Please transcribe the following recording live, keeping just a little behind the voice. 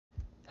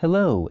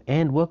Hello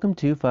and welcome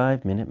to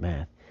 5-Minute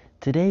Math.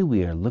 Today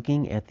we are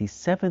looking at the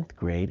 7th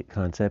grade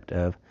concept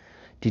of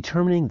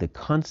determining the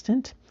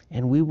constant,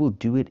 and we will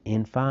do it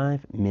in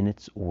 5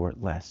 minutes or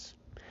less.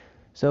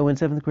 So in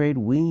 7th grade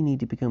we need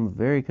to become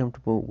very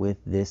comfortable with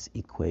this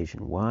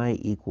equation, y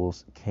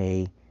equals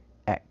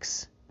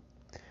kx.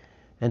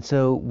 And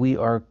so we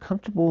are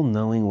comfortable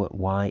knowing what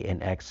y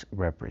and x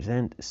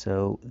represent.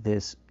 So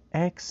this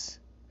x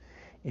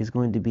is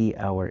going to be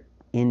our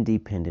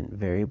independent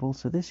variable.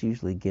 So this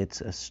usually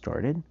gets us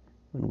started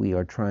when we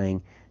are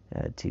trying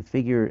to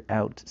figure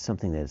out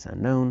something that is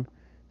unknown.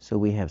 So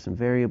we have some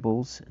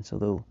variables, and so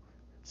they'll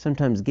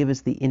sometimes give us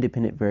the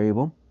independent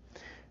variable.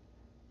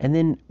 And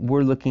then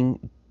we're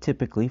looking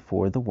typically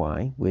for the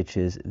y, which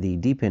is the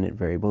dependent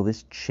variable.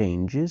 This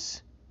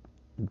changes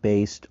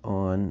based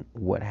on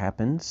what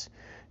happens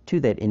to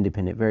that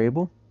independent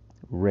variable.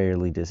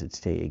 Rarely does it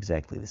stay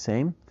exactly the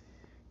same.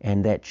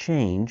 And that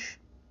change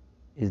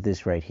is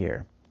this right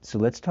here. So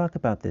let's talk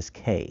about this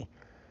k.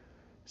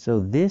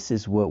 So this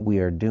is what we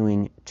are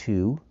doing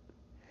to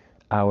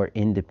our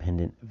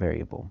independent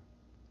variable.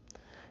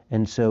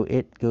 And so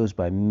it goes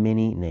by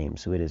many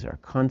names. So it is our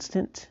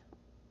constant.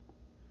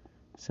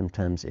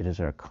 Sometimes it is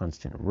our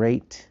constant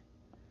rate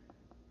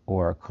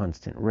or our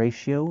constant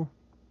ratio.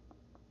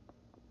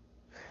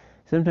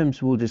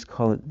 Sometimes we'll just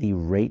call it the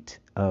rate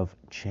of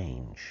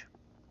change.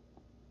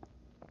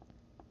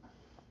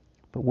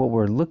 But what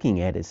we're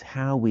looking at is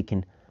how we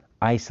can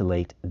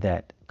isolate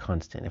that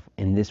constant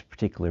in this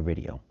particular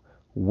video.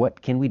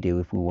 What can we do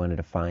if we wanted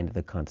to find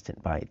the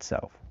constant by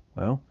itself?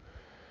 Well,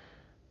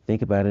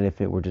 think about it. If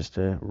it were just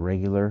a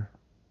regular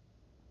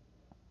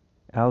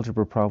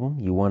algebra problem,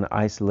 you want to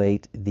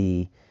isolate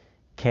the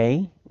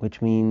k,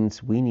 which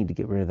means we need to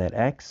get rid of that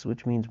x,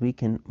 which means we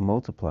can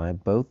multiply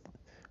both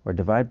or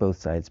divide both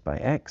sides by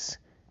x.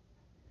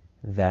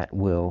 That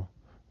will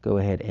go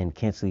ahead and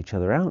cancel each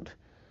other out.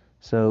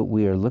 So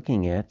we are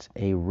looking at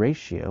a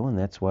ratio, and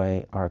that's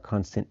why our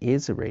constant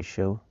is a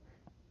ratio.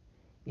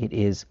 It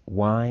is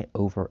y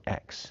over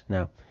x.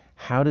 Now,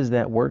 how does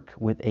that work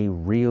with a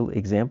real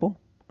example?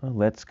 Well,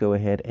 let's go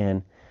ahead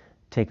and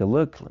take a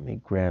look. Let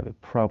me grab a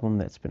problem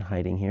that's been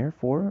hiding here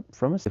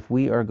from us. If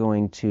we are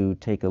going to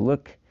take a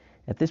look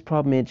at this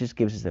problem, it just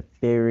gives us a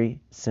very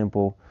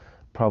simple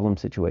problem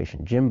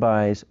situation. Jim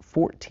buys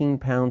 14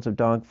 pounds of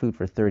dog food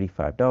for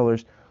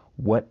 $35.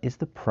 What is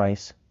the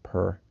price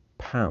per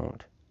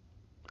pound?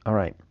 All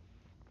right,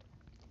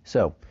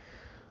 so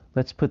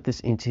let's put this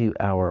into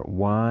our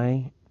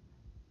y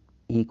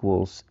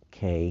equals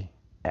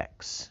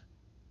kx.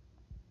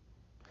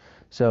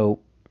 So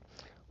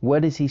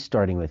what is he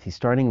starting with? He's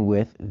starting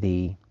with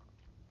the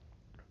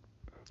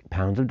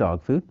pounds of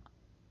dog food.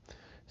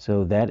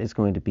 So that is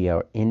going to be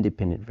our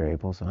independent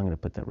variable. So I'm going to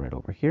put that right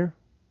over here.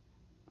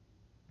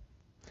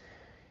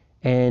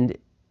 And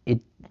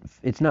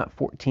it's not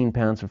 14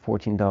 pounds for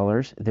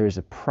 $14. There's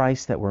a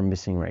price that we're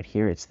missing right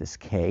here. It's this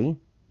k.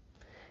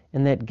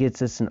 And that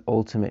gets us an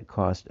ultimate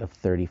cost of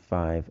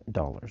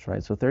 $35,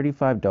 right? So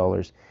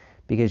 $35,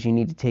 because you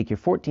need to take your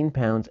 14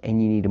 pounds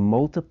and you need to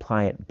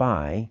multiply it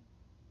by,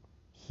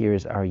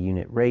 here's our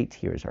unit rate,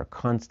 here's our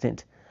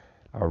constant,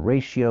 our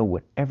ratio,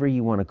 whatever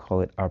you want to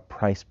call it, our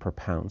price per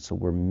pound. So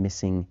we're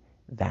missing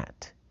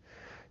that.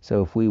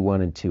 So if we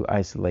wanted to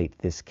isolate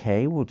this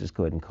k, we'll just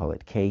go ahead and call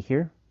it k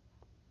here.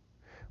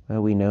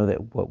 Well, we know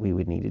that what we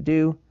would need to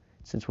do,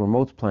 since we're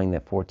multiplying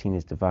that 14,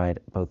 is divide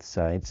both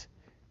sides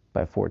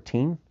by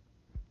 14.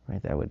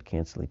 Right, that would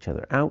cancel each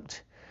other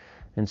out.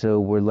 And so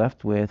we're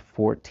left with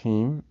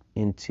 14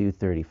 into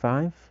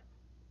 35.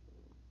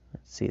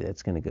 Let's see,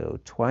 that's going to go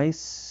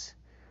twice.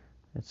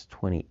 That's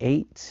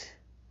 28.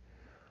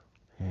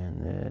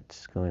 And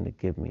that's going to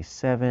give me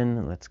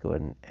 7. Let's go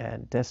ahead and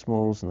add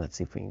decimals, and let's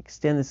see if we can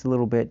extend this a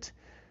little bit.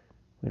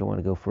 We don't want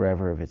to go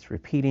forever if it's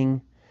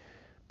repeating,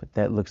 but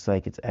that looks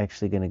like it's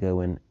actually going to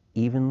go in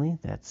evenly.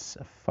 That's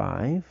a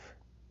 5.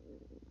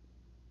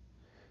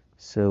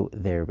 So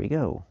there we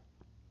go.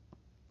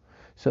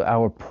 So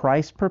our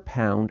price per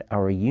pound,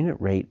 our unit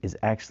rate, is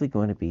actually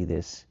going to be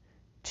this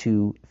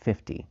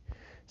 250.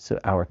 So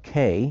our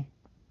k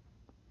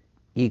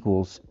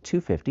equals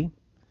 250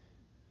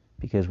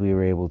 because we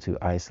were able to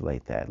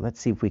isolate that. Let's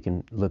see if we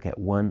can look at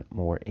one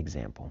more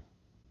example.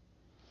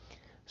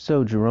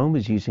 So Jerome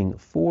is using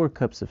 4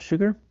 cups of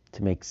sugar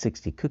to make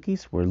 60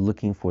 cookies. We're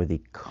looking for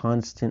the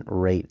constant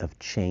rate of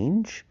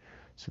change.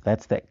 So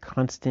that's that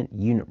constant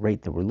unit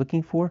rate that we're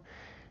looking for.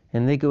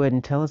 And they go ahead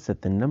and tell us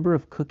that the number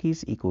of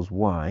cookies equals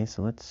y.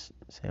 So let's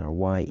say our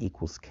y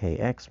equals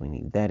kx. We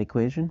need that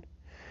equation.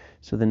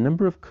 So the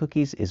number of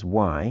cookies is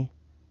y,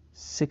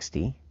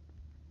 60.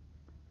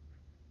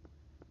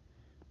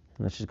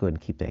 Let's just go ahead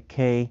and keep that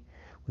k.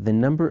 With the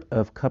number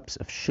of cups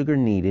of sugar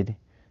needed,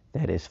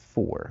 that is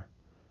 4.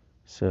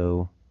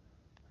 So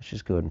let's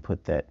just go ahead and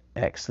put that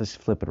x. Let's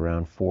flip it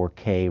around,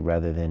 4k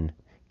rather than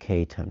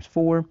k times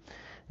 4.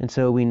 And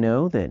so we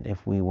know that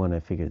if we want to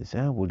figure this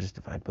out, we'll just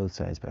divide both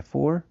sides by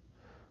 4,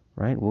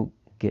 right? We'll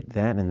get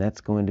that, and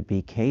that's going to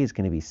be, k is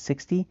going to be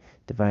 60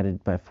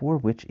 divided by 4,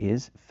 which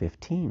is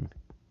 15.